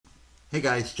Hey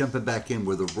guys, jumping back in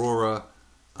with Aurora.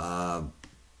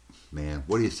 Man,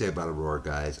 what do you say about Aurora,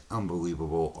 guys?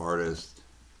 Unbelievable artist.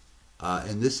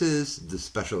 And this is the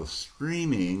special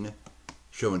streaming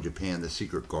show in Japan, The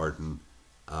Secret Garden.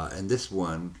 And this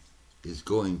one is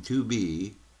going to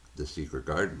be The Secret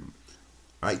Garden.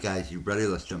 Alright guys, you ready?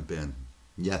 Let's jump in.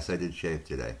 Yes, I did shave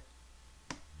today.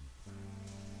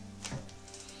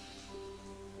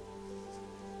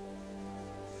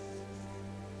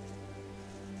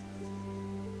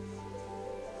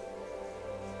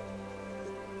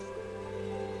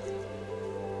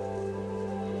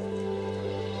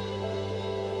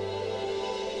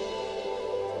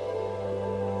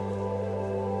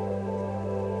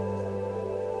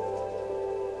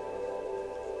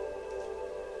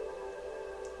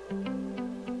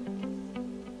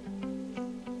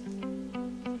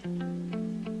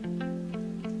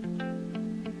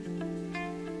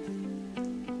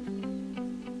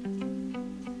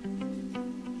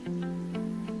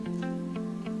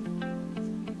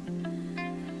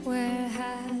 Where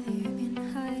have you been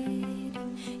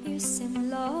hiding? You seem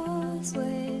lost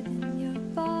within your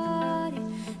body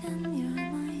and your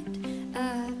mind.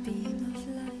 A beam of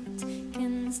light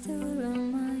can still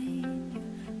remind you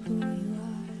who you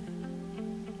are.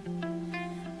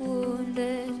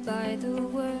 Wounded by the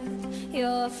world,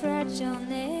 your fragile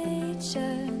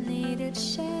nature needed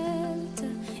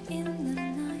shelter in the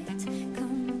night.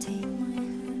 Come take my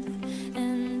hand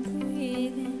and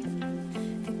breathe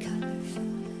in the colorful.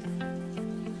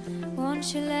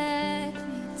 Won't you let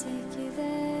me take you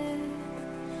there?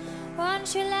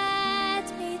 Won't you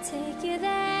let me take you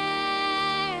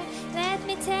there? Let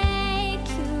me take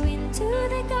you into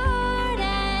the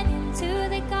garden, into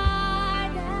the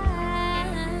garden.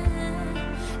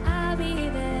 I'll be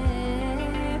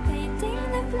there,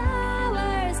 painting the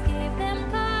flowers, give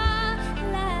them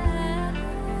color.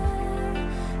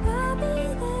 I'll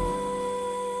be there.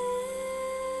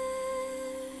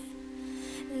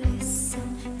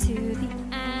 Listen to the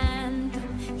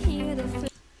anthem, hear the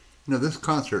You know, this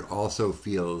concert also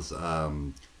feels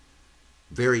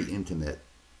very intimate.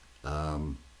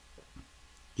 You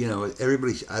know,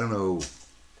 everybody's, I don't know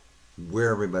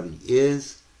where everybody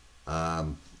is,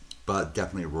 but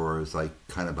definitely Aurora is like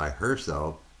kind of by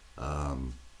herself.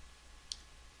 Haven't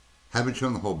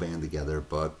shown the whole band together,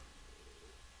 but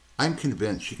I'm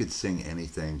convinced she could sing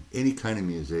anything, any kind of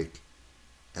music,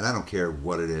 and I don't care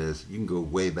what it is. You can go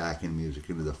way back in music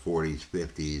into the 40s,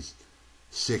 50s,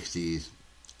 60s,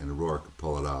 and Aurora could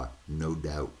pull it off, no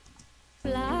doubt.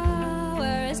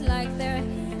 flowers like their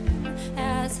hymn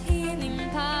as healing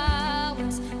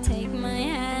powers. Take my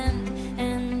hand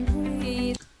and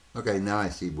breathe. Okay, now I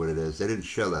see what it is. They didn't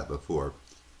show that before.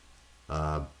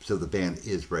 So the band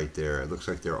is right there. It looks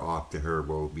like they're off to her.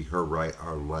 Well, it will be her right,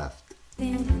 our left.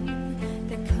 In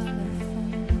the colorful.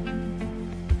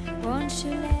 Won't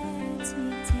you let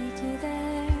me take you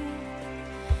there?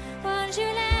 Won't you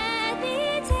let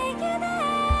me take you there?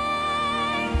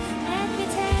 Let me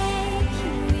take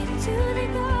you into the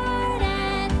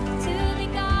garden, to the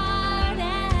garden.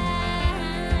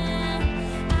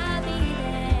 I'll be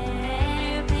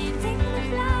there, painting the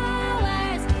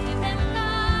flowers, give them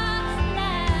color.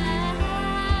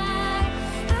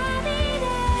 I'll be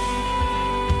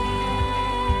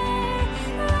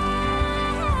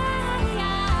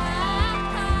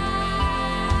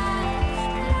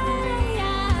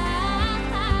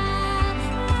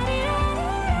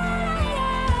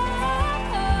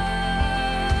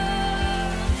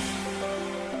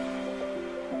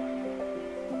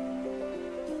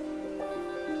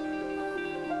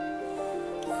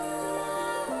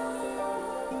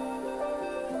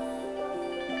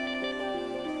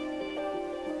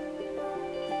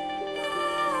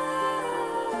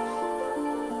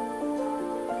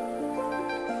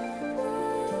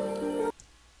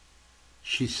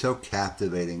She's so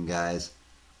captivating, guys.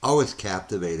 Always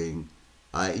captivating.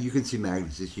 You can see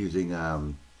Magnus is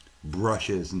using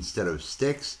brushes instead of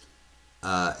sticks.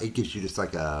 It gives you just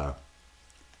like a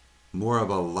more of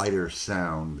a lighter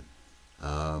sound.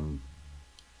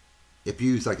 If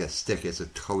you use like a stick, it's a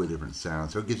totally different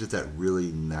sound. So it gives it that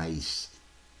really nice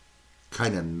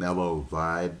kind of mellow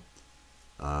vibe.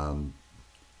 Don't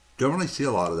really see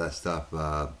a lot of that stuff.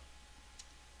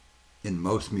 In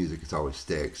most music, it's always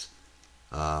sticks.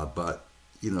 But,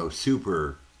 you know,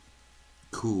 super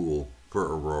cool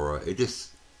for Aurora. It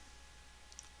just,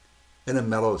 in a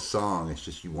mellow song, it's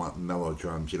just you want mellow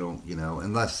drums. You don't, you know,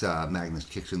 unless Magnus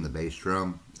kicks in the bass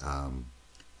drum,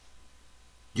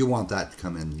 you want that to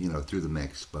come in, you know, through the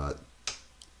mix. But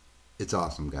it's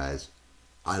awesome, guys.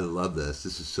 I love this.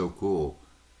 This is so cool.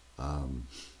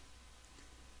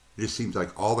 It just seems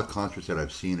like all the concerts that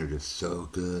I've seen are just so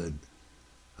good.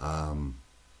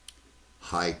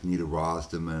 Hike, Nita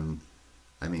Rosdeman.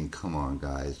 I mean, come on,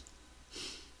 guys.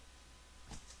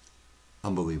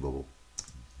 Unbelievable.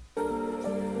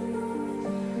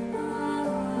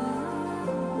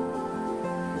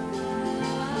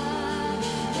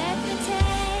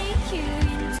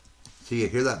 So you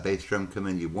hear that bass drum come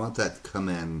in. You want that to come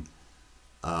in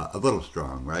a little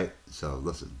strong, right? So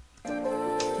listen.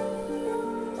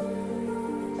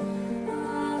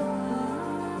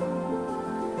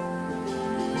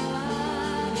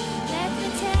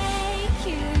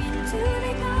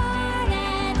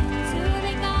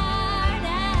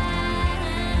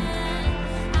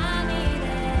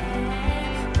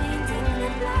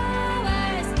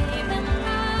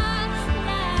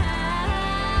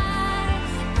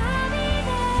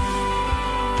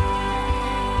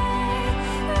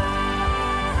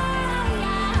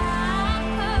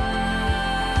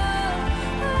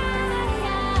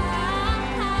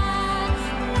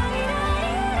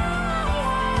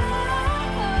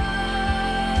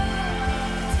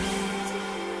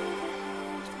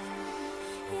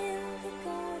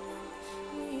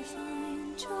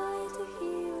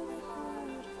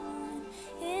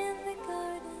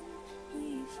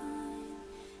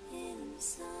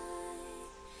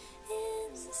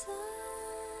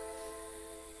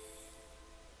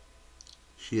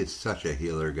 She is such a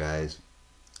healer, guys.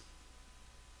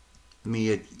 I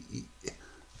mean,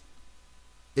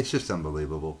 it's just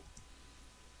unbelievable.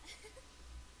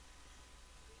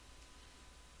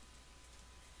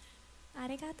 あ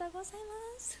りがとうござい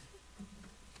ます。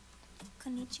こ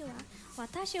んにちは。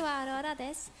私はアローラ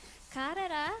です。彼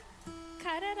ら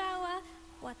は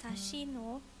私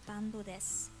のバンドで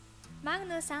す。マグ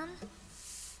ヌさん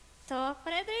とフ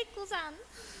レデリックさん。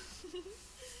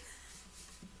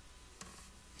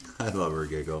I love her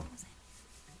giggle.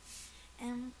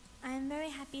 I'm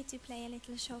very happy to play a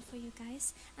little show for you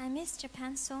guys. I miss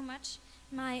Japan so much.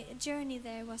 My journey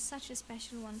there was such a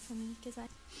special one for me because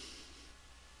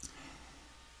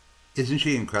Isn't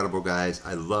she incredible, guys?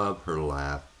 I love her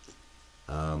laugh.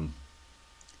 I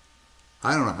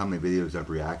don't know how many videos I've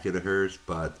reacted to hers,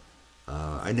 but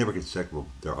I never get sick of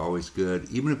them. They're always good,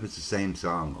 even if it's the same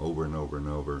song over and over and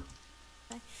over.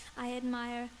 I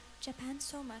admire Japan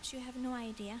so much. You have no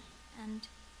idea, and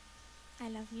I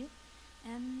love you.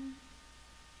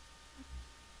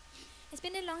 It's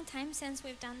been a long time since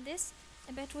we've done this,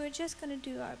 but we're just gonna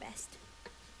do our best.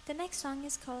 The next song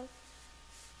is called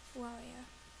Warrior.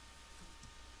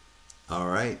 All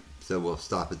right, so we'll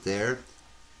stop it there.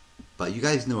 But you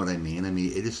guys know what I mean. I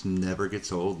mean, it just never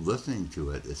gets old listening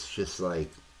to it. It's just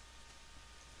like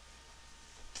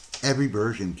every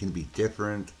version can be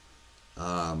different.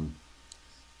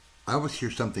 I always hear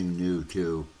something new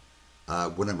too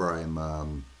whenever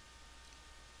I'm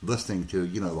listening to,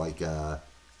 you know, like,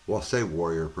 well, say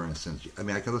Warrior, for instance. I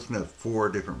mean, I can listen to 4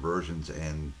 different versions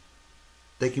and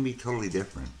they can be totally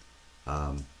different.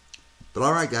 But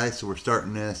all right, guys, so we're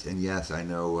starting this, and yes, I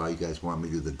know you guys want me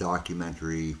to do the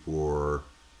documentary for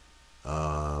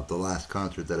the last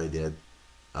concert that I did.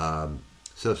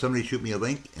 So somebody shoot me a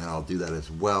link, and I'll do that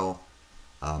as well.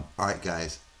 All right,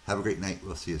 guys, have a great night.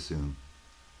 We'll see you soon.